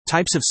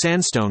Types of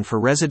sandstone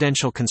for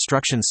residential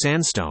construction.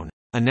 Sandstone,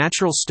 a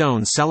natural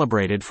stone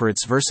celebrated for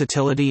its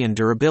versatility and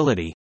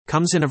durability,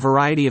 comes in a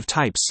variety of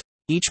types,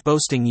 each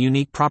boasting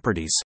unique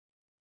properties.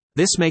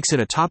 This makes it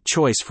a top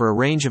choice for a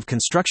range of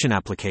construction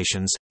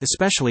applications,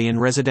 especially in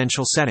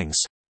residential settings.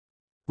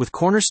 With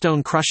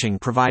cornerstone crushing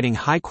providing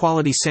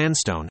high-quality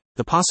sandstone,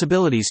 the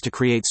possibilities to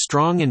create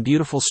strong and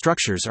beautiful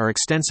structures are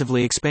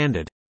extensively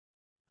expanded.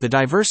 The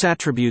diverse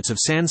attributes of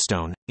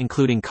sandstone,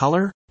 including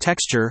color,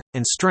 texture,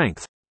 and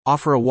strength,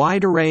 offer a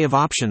wide array of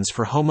options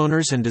for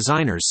homeowners and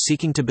designers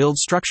seeking to build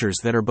structures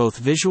that are both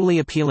visually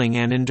appealing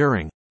and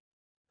enduring.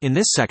 In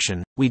this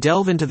section, we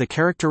delve into the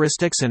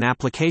characteristics and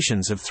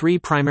applications of three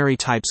primary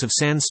types of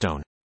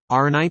sandstone: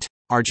 auranite,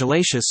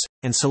 argillaceous,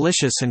 and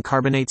siliceous and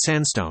carbonate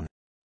sandstone.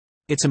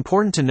 It's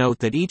important to note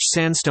that each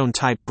sandstone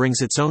type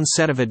brings its own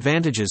set of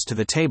advantages to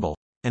the table,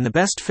 and the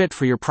best fit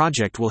for your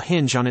project will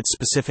hinge on its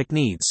specific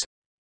needs.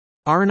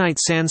 Auranite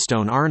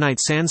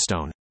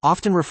sandstone,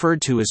 often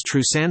referred to as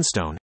true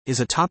sandstone, is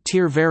a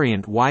top-tier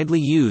variant widely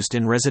used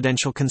in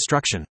residential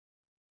construction.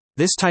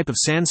 This type of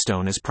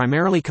sandstone is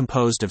primarily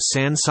composed of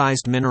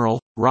sand-sized mineral,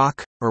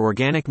 rock, or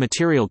organic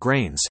material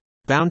grains,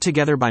 bound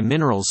together by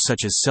minerals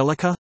such as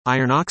silica,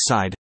 iron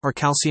oxide, or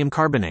calcium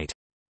carbonate.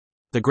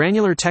 The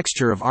granular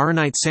texture of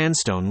auranite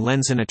sandstone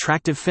lends an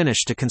attractive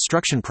finish to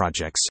construction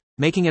projects,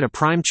 making it a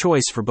prime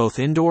choice for both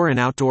indoor and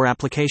outdoor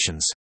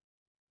applications.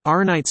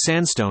 Auranite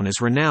sandstone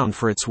is renowned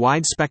for its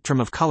wide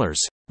spectrum of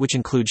colors, which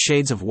include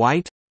shades of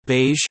white,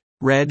 beige,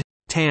 red,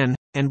 tan,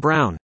 and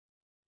brown.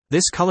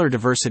 This color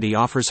diversity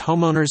offers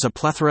homeowners a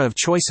plethora of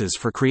choices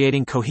for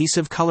creating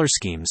cohesive color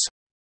schemes.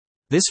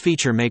 This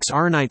feature makes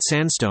auranite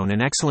sandstone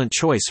an excellent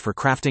choice for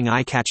crafting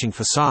eye-catching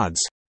facades,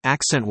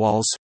 accent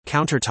walls,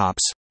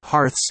 countertops,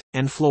 hearths,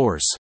 and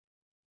floors.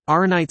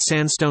 Auranite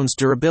sandstone's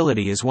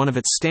durability is one of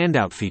its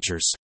standout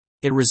features.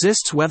 It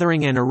resists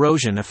weathering and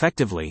erosion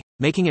effectively,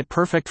 making it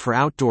perfect for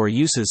outdoor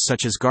uses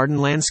such as garden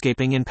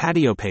landscaping and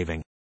patio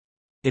paving.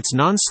 Its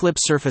non-slip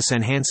surface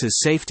enhances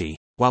safety,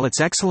 while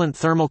its excellent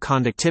thermal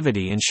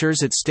conductivity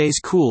ensures it stays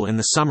cool in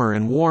the summer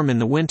and warm in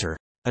the winter,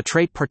 a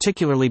trait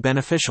particularly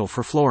beneficial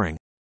for flooring.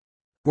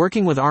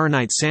 Working with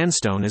auranite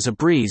sandstone is a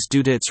breeze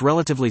due to its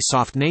relatively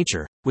soft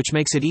nature, which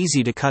makes it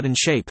easy to cut and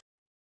shape.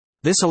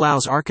 This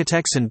allows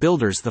architects and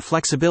builders the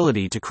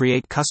flexibility to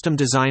create custom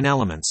design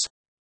elements.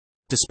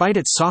 Despite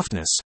its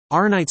softness,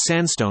 auranite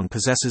sandstone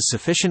possesses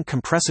sufficient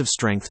compressive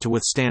strength to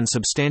withstand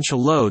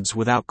substantial loads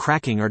without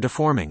cracking or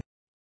deforming.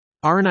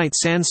 Auranite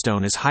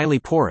sandstone is highly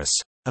porous,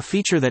 a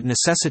feature that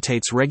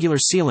necessitates regular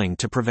sealing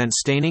to prevent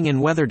staining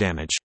and weather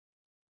damage.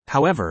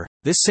 However,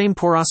 this same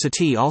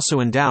porosity also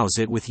endows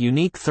it with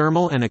unique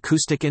thermal and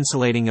acoustic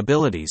insulating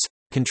abilities,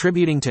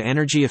 contributing to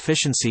energy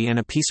efficiency and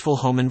a peaceful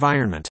home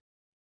environment.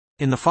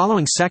 In the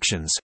following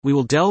sections, we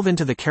will delve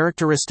into the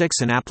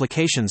characteristics and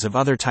applications of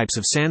other types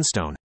of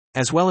sandstone,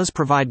 as well as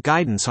provide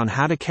guidance on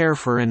how to care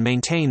for and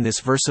maintain this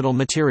versatile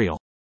material.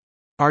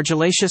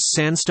 Argillaceous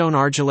sandstone,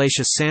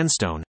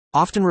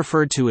 often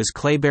referred to as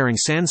clay-bearing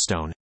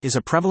sandstone, is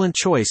a prevalent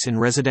choice in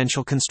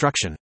residential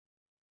construction.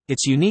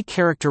 Its unique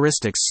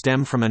characteristics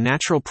stem from a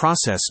natural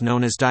process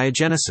known as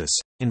diagenesis,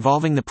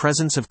 involving the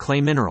presence of clay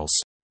minerals.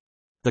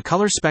 The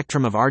color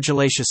spectrum of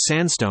argillaceous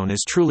sandstone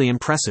is truly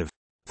impressive.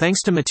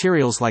 Thanks to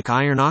materials like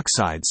iron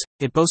oxides,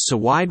 it boasts a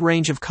wide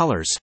range of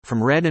colors,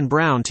 from red and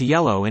brown to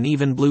yellow and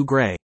even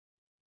blue-gray.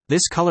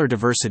 This color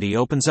diversity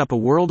opens up a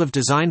world of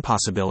design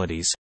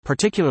possibilities,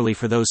 particularly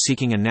for those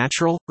seeking a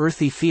natural,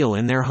 earthy feel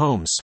in their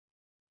homes.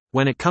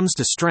 When it comes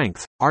to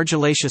strength,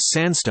 argillaceous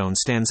sandstone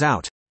stands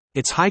out.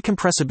 Its high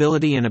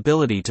compressibility and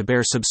ability to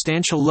bear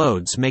substantial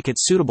loads make it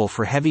suitable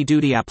for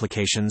heavy-duty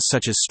applications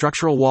such as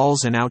structural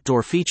walls and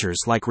outdoor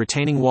features like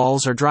retaining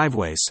walls or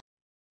driveways.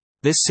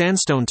 This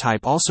sandstone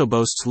type also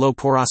boasts low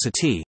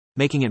porosity,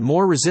 making it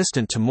more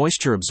resistant to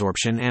moisture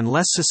absorption and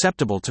less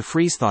susceptible to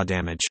freeze-thaw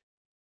damage.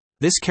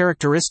 This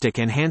characteristic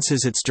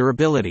enhances its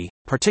durability,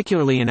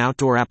 particularly in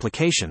outdoor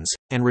applications,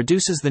 and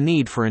reduces the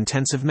need for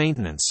intensive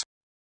maintenance.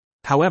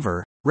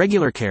 However,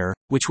 regular care,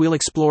 which we'll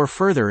explore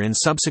further in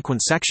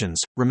subsequent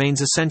sections,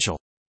 remains essential.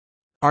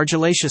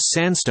 Argillaceous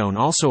sandstone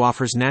also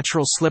offers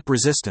natural slip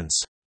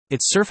resistance.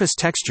 Its surface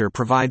texture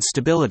provides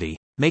stability,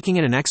 making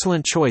it an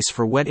excellent choice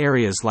for wet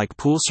areas like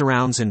pool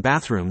surrounds and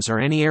bathrooms or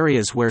any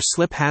areas where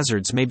slip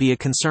hazards may be a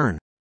concern.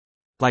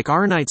 Like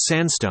auranite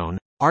sandstone,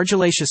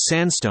 argillaceous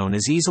sandstone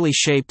is easily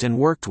shaped and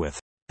worked with,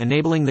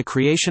 enabling the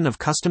creation of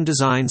custom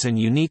designs and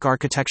unique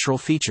architectural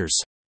features.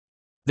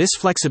 This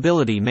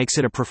flexibility makes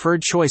it a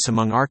preferred choice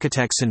among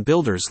architects and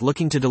builders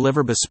looking to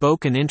deliver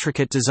bespoke and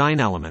intricate design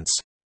elements.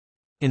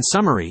 In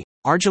summary,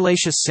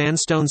 argillaceous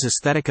sandstone's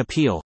aesthetic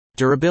appeal,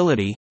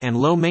 durability, and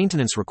low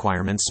maintenance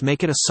requirements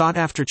make it a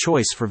sought-after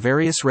choice for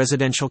various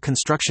residential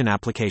construction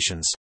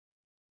applications.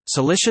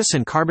 Siliceous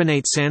and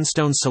carbonate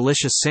sandstone.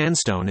 Siliceous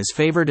sandstone is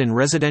favored in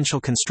residential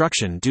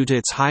construction due to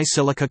its high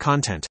silica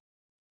content.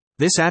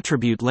 This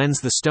attribute lends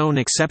the stone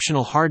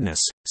exceptional hardness,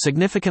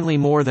 significantly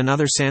more than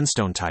other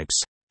sandstone types,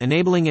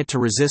 enabling it to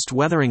resist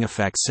weathering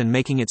effects and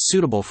making it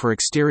suitable for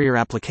exterior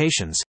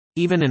applications,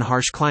 even in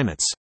harsh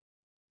climates.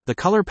 The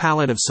color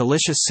palette of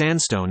siliceous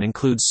sandstone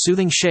includes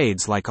soothing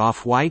shades like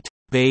off-white,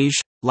 beige,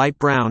 light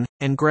brown,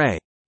 and gray.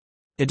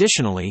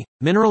 Additionally,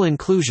 mineral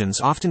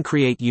inclusions often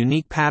create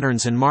unique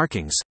patterns and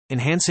markings,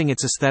 enhancing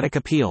its aesthetic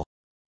appeal.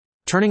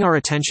 Turning our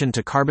attention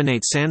to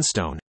carbonate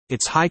sandstone,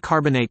 its high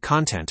carbonate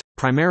content,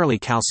 primarily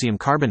calcium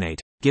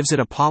carbonate, gives it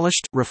a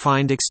polished,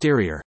 refined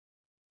exterior.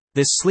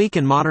 This sleek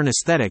and modern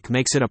aesthetic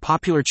makes it a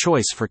popular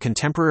choice for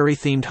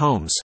contemporary-themed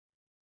homes.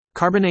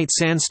 Carbonate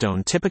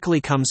sandstone typically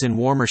comes in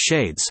warmer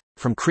shades,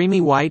 from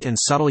creamy white and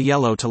subtle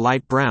yellow to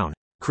light brown,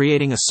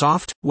 creating a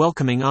soft,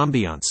 welcoming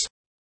ambiance.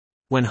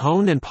 When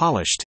honed and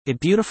polished, it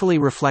beautifully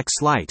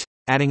reflects light,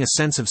 adding a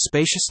sense of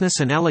spaciousness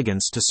and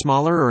elegance to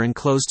smaller or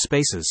enclosed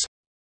spaces.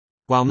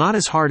 While not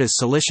as hard as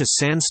siliceous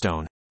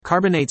sandstone,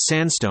 carbonate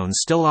sandstone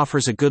still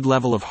offers a good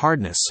level of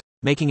hardness,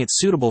 making it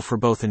suitable for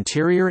both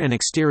interior and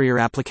exterior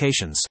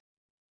applications.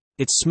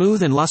 Its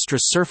smooth and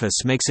lustrous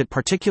surface makes it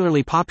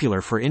particularly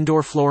popular for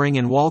indoor flooring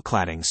and wall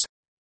claddings.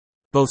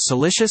 Both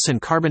siliceous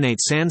and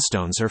carbonate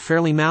sandstones are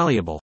fairly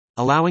malleable,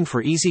 allowing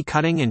for easy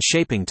cutting and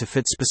shaping to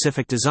fit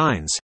specific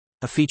designs,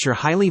 a feature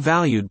highly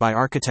valued by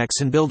architects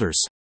and builders.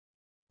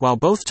 While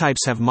both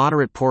types have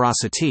moderate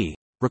porosity,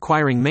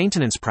 requiring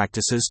maintenance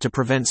practices to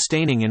prevent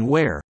staining and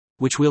wear,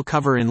 which we'll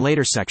cover in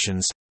later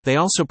sections, they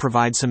also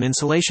provide some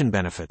insulation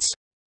benefits.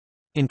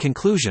 In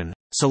conclusion,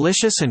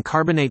 siliceous and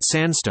carbonate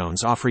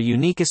sandstones offer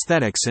unique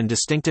aesthetics and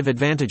distinctive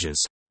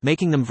advantages,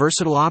 making them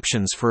versatile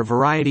options for a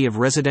variety of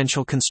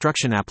residential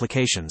construction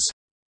applications.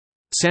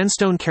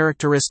 Sandstone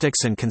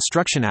characteristics and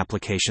construction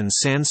applications.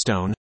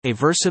 Sandstone, a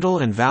versatile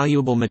and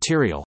valuable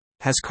material,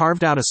 has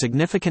carved out a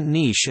significant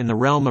niche in the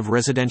realm of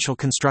residential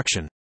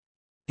construction.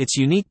 Its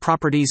unique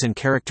properties and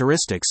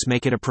characteristics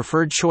make it a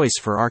preferred choice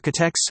for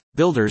architects,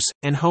 builders,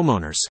 and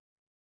homeowners.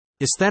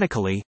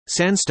 Aesthetically,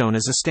 sandstone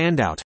is a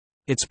standout.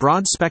 Its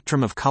broad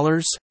spectrum of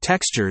colors,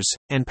 textures,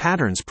 and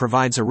patterns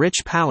provides a rich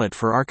palette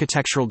for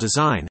architectural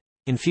design,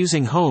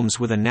 infusing homes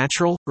with a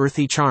natural,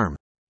 earthy charm.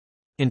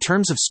 In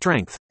terms of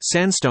strength,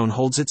 sandstone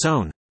holds its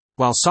own.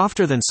 While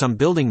softer than some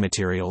building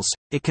materials,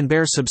 it can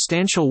bear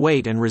substantial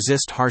weight and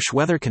resist harsh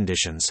weather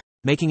conditions,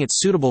 making it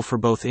suitable for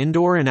both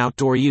indoor and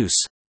outdoor use.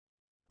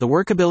 The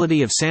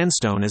workability of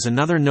sandstone is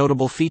another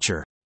notable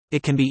feature.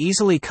 It can be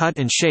easily cut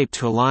and shaped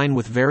to align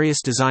with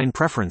various design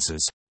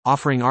preferences,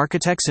 offering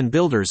architects and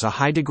builders a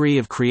high degree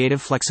of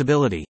creative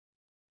flexibility.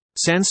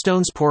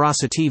 Sandstone's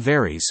porosity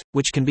varies,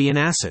 which can be an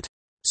asset.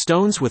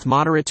 Stones with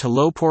moderate to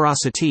low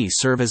porosity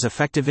serve as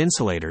effective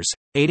insulators,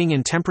 aiding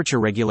in temperature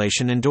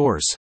regulation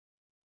indoors.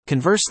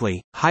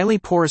 Conversely, highly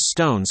porous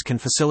stones can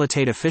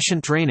facilitate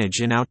efficient drainage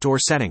in outdoor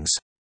settings.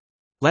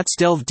 Let's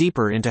delve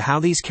deeper into how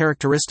these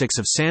characteristics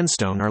of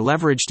sandstone are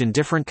leveraged in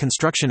different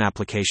construction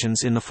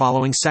applications in the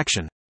following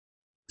section.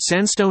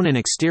 Sandstone in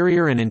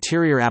exterior and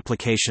interior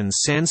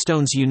applications.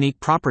 Sandstone's unique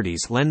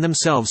properties lend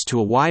themselves to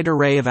a wide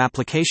array of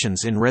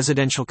applications in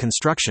residential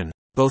construction,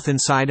 both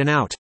inside and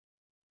out.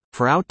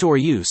 For outdoor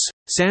use,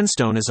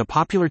 sandstone is a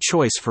popular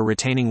choice for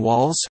retaining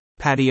walls,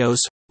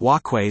 patios,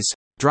 walkways,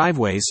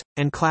 driveways,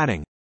 and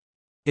cladding.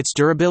 Its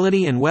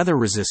durability and weather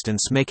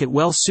resistance make it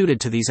well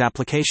suited to these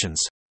applications.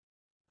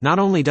 Not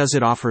only does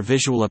it offer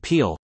visual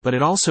appeal, but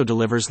it also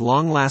delivers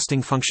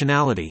long-lasting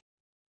functionality.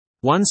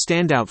 One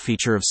standout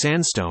feature of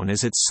sandstone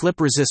is its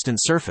slip-resistant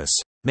surface,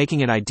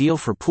 making it ideal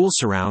for pool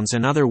surrounds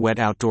and other wet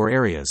outdoor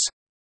areas.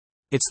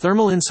 Its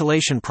thermal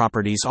insulation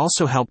properties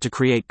also help to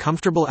create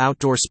comfortable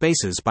outdoor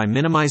spaces by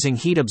minimizing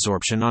heat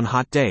absorption on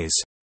hot days.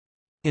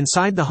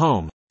 Inside the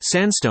home,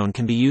 sandstone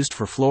can be used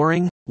for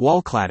flooring,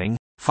 wall cladding,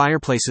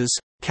 fireplaces,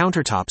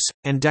 countertops,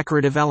 and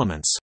decorative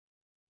elements.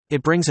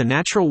 It brings a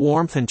natural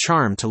warmth and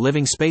charm to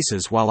living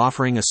spaces while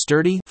offering a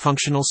sturdy,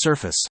 functional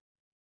surface.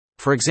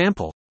 For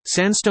example,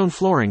 sandstone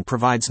flooring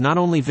provides not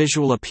only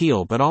visual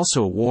appeal but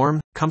also a warm,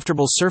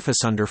 comfortable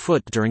surface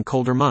underfoot during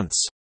colder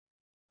months.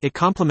 It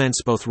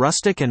complements both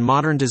rustic and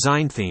modern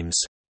design themes.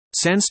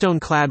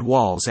 Sandstone-clad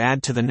walls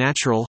add to the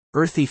natural,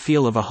 earthy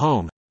feel of a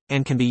home,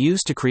 and can be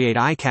used to create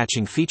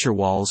eye-catching feature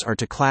walls or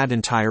to clad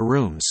entire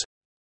rooms.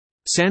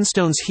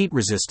 Sandstone's heat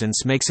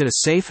resistance makes it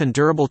a safe and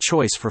durable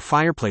choice for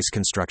fireplace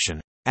construction,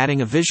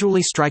 adding a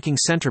visually striking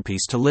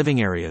centerpiece to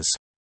living areas.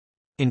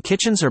 In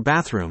kitchens or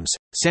bathrooms,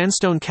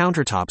 sandstone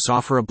countertops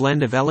offer a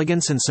blend of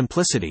elegance and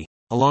simplicity,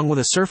 along with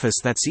a surface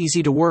that's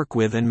easy to work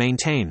with and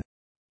maintain.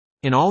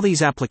 In all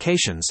these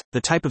applications,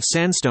 the type of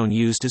sandstone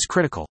used is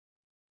critical.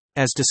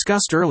 As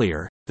discussed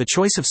earlier, the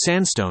choice of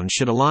sandstone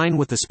should align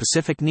with the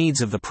specific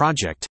needs of the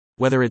project,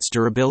 whether it's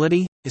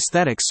durability,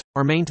 aesthetics,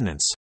 or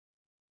maintenance.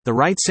 The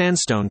right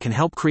sandstone can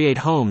help create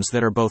homes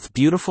that are both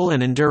beautiful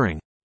and enduring.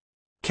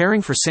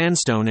 Caring for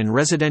sandstone in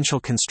residential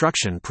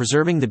construction.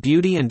 Preserving the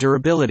beauty and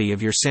durability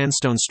of your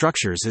sandstone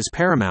structures is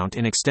paramount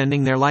in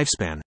extending their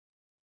lifespan.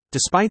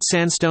 Despite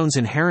sandstone's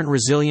inherent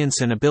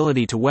resilience and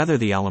ability to weather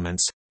the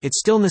elements, it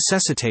still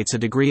necessitates a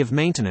degree of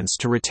maintenance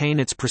to retain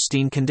its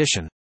pristine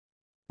condition.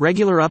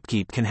 Regular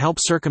upkeep can help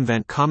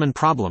circumvent common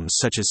problems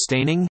such as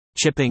staining,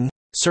 chipping,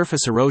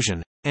 surface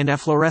erosion, and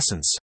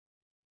efflorescence.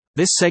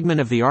 This segment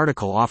of the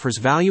article offers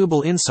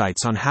valuable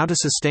insights on how to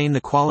sustain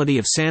the quality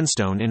of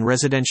sandstone in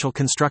residential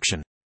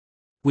construction.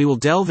 We will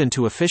delve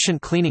into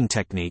efficient cleaning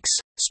techniques,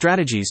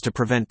 strategies to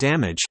prevent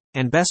damage,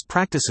 and best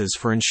practices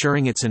for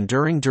ensuring its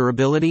enduring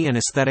durability and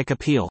aesthetic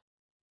appeal.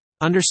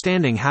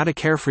 Understanding how to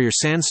care for your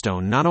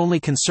sandstone not only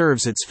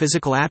conserves its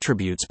physical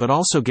attributes but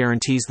also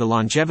guarantees the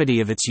longevity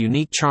of its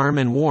unique charm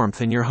and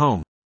warmth in your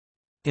home.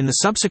 In the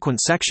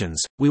subsequent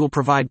sections, we will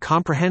provide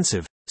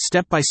comprehensive,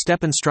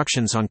 step-by-step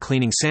instructions on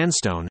cleaning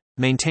sandstone,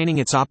 maintaining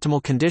its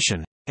optimal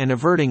condition, and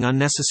averting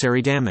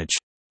unnecessary damage.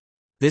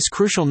 This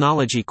crucial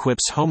knowledge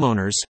equips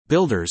homeowners,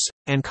 builders,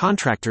 and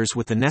contractors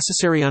with the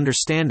necessary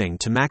understanding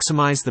to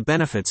maximize the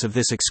benefits of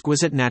this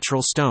exquisite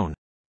natural stone.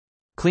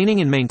 Cleaning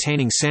and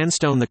maintaining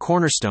sandstone. The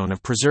cornerstone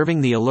of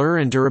preserving the allure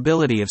and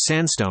durability of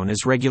sandstone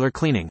is regular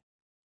cleaning.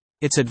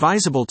 It's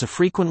advisable to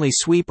frequently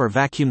sweep or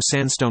vacuum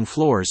sandstone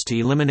floors to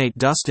eliminate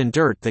dust and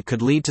dirt that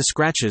could lead to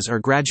scratches or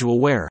gradual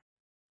wear.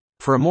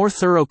 For a more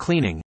thorough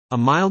cleaning, a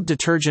mild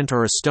detergent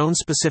or a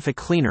stone-specific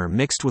cleaner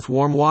mixed with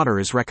warm water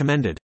is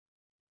recommended.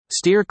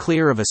 Steer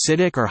clear of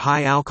acidic or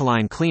high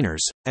alkaline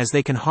cleaners, as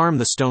they can harm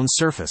the stone's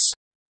surface.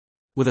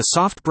 With a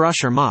soft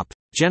brush or mop,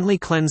 gently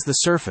cleanse the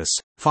surface,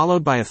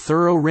 followed by a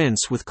thorough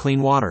rinse with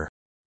clean water.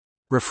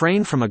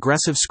 Refrain from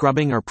aggressive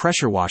scrubbing or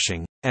pressure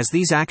washing, as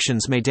these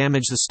actions may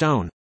damage the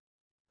stone.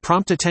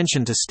 Prompt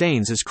attention to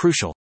stains is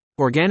crucial.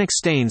 Organic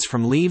stains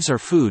from leaves or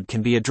food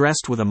can be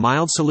addressed with a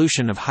mild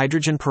solution of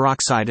hydrogen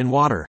peroxide and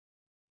water.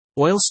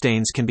 Oil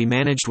stains can be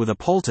managed with a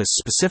poultice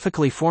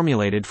specifically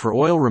formulated for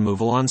oil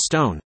removal on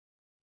stone.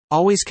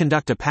 Always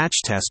conduct a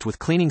patch test with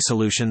cleaning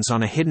solutions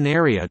on a hidden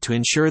area to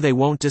ensure they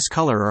won't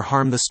discolor or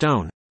harm the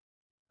stone.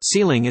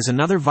 Sealing is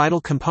another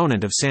vital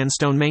component of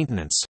sandstone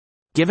maintenance.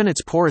 Given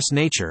its porous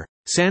nature,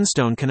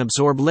 sandstone can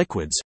absorb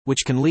liquids,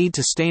 which can lead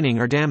to staining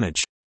or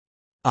damage.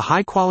 A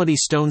high-quality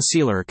stone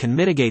sealer can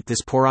mitigate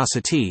this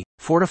porosity,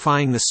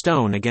 fortifying the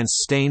stone against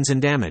stains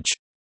and damage.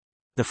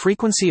 The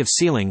frequency of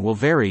sealing will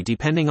vary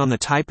depending on the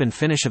type and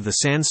finish of the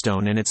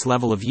sandstone and its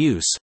level of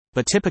use,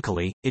 but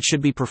typically, it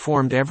should be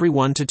performed every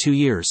 1 to 2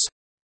 years.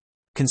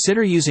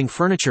 Consider using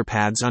furniture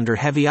pads under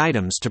heavy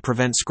items to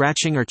prevent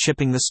scratching or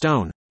chipping the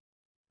stone.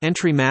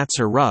 Entry mats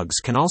or rugs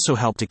can also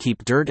help to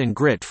keep dirt and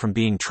grit from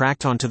being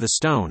tracked onto the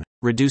stone,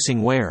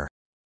 reducing wear.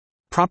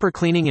 Proper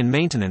cleaning and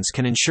maintenance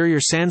can ensure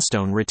your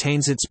sandstone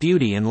retains its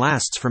beauty and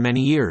lasts for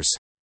many years.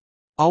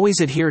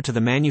 Always adhere to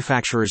the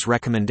manufacturer's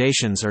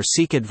recommendations or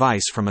seek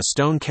advice from a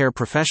stone care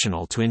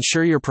professional to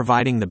ensure you're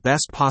providing the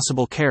best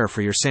possible care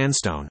for your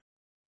sandstone.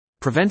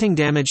 Preventing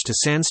damage to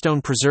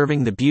sandstone.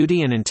 Preserving the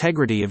beauty and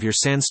integrity of your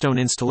sandstone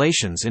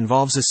installations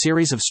involves a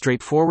series of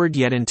straightforward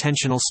yet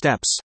intentional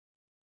steps.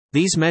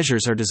 These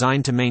measures are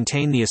designed to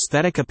maintain the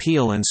aesthetic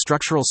appeal and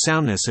structural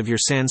soundness of your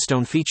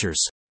sandstone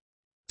features.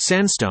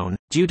 Sandstone,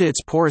 due to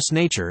its porous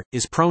nature,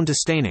 is prone to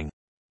staining.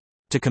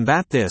 To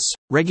combat this,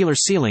 regular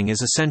sealing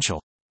is essential.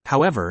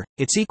 However,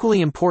 it's equally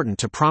important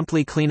to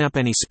promptly clean up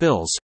any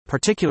spills,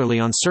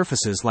 particularly on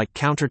surfaces like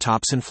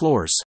countertops and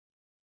floors.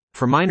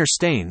 For minor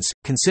stains,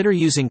 consider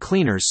using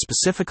cleaners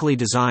specifically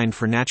designed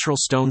for natural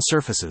stone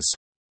surfaces.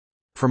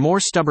 For more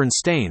stubborn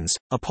stains,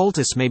 a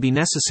poultice may be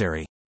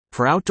necessary.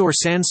 For outdoor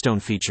sandstone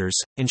features,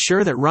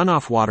 ensure that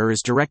runoff water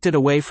is directed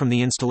away from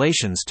the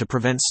installations to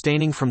prevent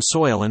staining from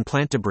soil and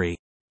plant debris.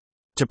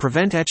 To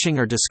prevent etching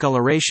or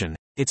discoloration,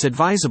 it's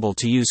advisable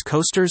to use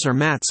coasters or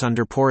mats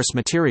under porous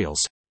materials,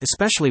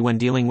 especially when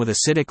dealing with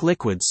acidic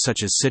liquids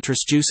such as citrus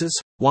juices,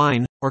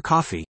 wine, or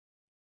coffee.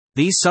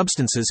 These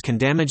substances can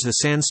damage the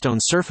sandstone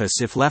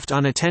surface if left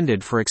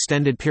unattended for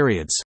extended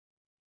periods.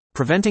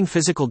 Preventing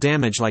physical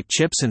damage like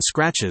chips and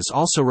scratches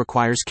also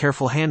requires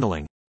careful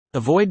handling.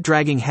 Avoid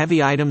dragging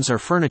heavy items or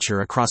furniture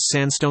across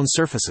sandstone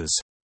surfaces.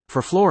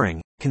 For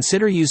flooring,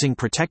 consider using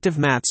protective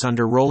mats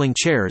under rolling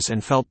chairs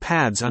and felt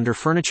pads under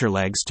furniture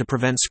legs to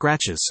prevent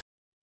scratches.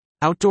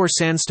 Outdoor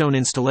sandstone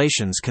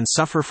installations can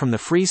suffer from the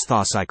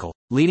freeze-thaw cycle,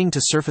 leading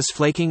to surface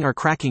flaking or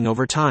cracking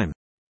over time.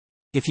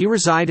 If you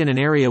reside in an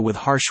area with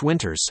harsh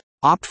winters,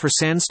 opt for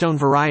sandstone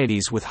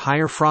varieties with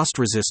higher frost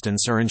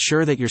resistance or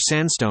ensure that your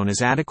sandstone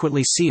is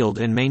adequately sealed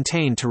and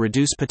maintained to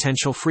reduce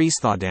potential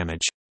freeze-thaw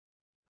damage.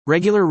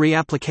 Regular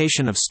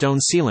reapplication of stone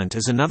sealant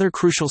is another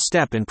crucial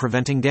step in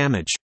preventing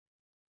damage.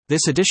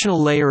 This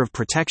additional layer of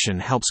protection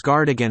helps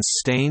guard against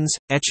stains,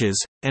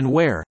 etches, and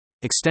wear,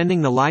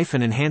 extending the life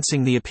and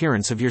enhancing the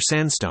appearance of your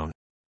sandstone.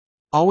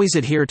 Always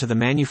adhere to the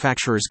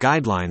manufacturer's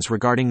guidelines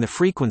regarding the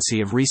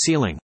frequency of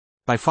resealing.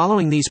 By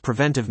following these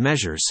preventive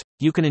measures,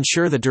 you can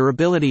ensure the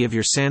durability of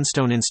your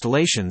sandstone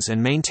installations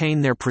and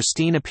maintain their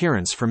pristine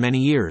appearance for many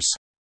years.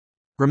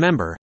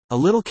 Remember, a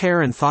little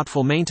care and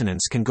thoughtful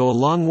maintenance can go a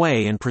long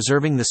way in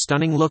preserving the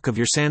stunning look of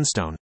your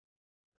sandstone.